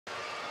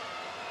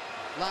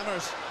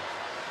Lammers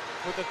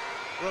with the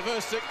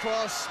reversed it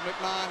cross.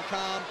 McMahon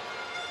calm.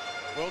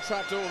 Well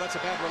trapped. Oh, that's a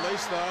bad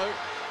release though.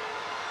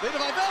 Leader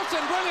by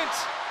Velton, brilliant.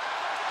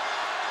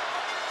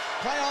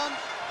 Play on.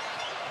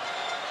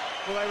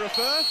 Will they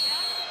refer?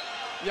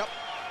 Yep.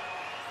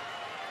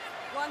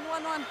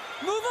 1-1-1.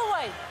 Move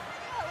away.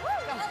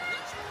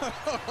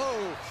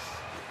 Oh,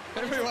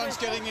 everyone's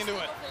getting into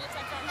it.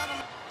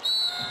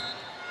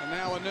 And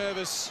now a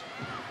nervous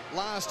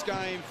last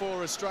game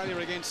for Australia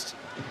against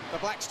the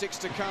Black Sticks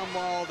to come,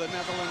 while the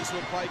Netherlands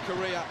will play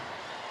Korea.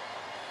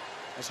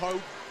 As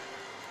Hogue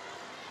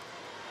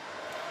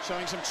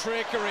showing some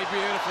trickery,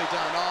 beautifully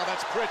done. Oh,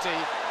 that's pretty.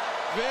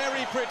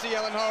 Very pretty,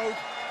 Ellen Hogue.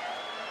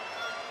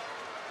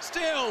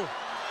 Still.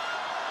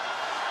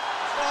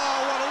 Oh,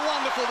 what a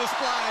wonderful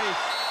display.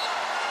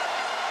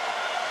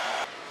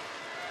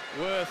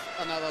 Worth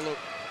another look.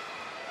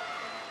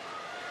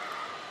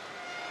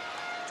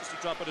 Just a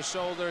drop of the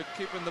shoulder,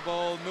 keeping the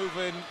ball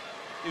moving,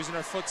 using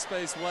her foot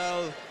space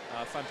well.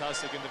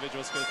 Fantastic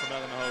individual skill from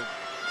Ellen Hogue.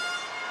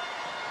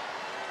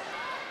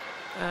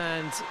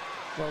 And,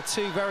 well,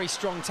 two very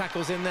strong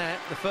tackles in there.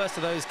 The first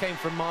of those came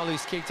from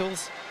Marloes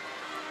Kietels.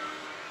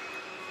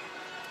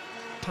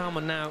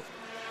 Palmer now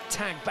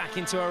tagged back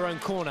into her own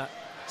corner.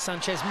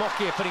 Sanchez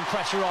Mokia putting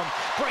pressure on,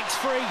 breaks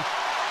free.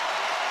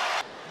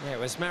 Yeah, it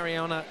was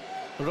Mariana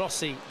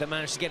Rossi that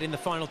managed to get in the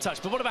final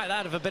touch. But what about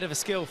that of a bit of a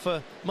skill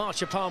for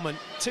Marcia Palmer?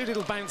 Two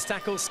little bounce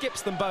tackles,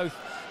 skips them both,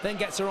 then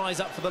gets her eyes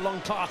up for the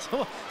long pass.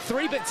 Oh,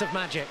 3 bits of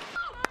magic.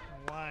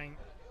 Wang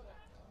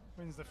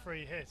wins the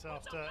free hit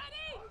after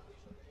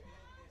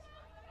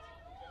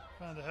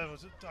Van der Heuvel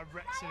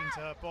directs it into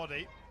her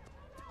body.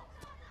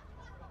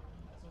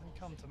 Doesn't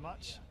come to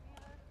much.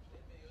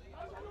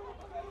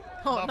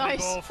 Oh, lovely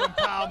nice. Ball from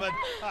Palmer.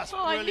 That's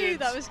oh, brilliant. I knew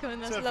that was coming.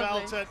 That's to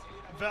lovely. Velton.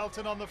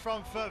 Velton on the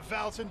front foot.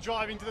 Velton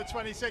driving to the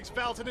 26.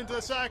 Velton into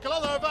the circle.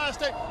 On the reverse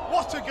stick.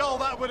 What a goal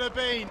that would have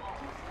been.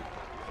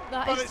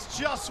 But it's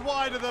just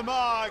wide of the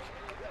mark.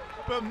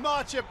 But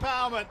Marcia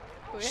Palmer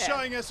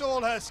showing us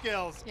all her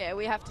skills. Yeah,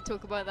 we have to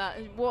talk about that.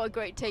 What a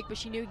great take, but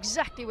she knew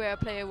exactly where her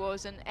player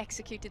was and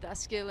executed that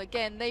skill.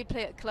 Again, they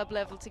play at club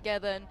level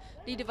together, and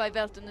Liedewij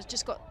Velton has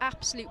just got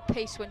absolute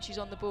pace when she's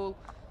on the ball.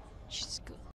 She's good.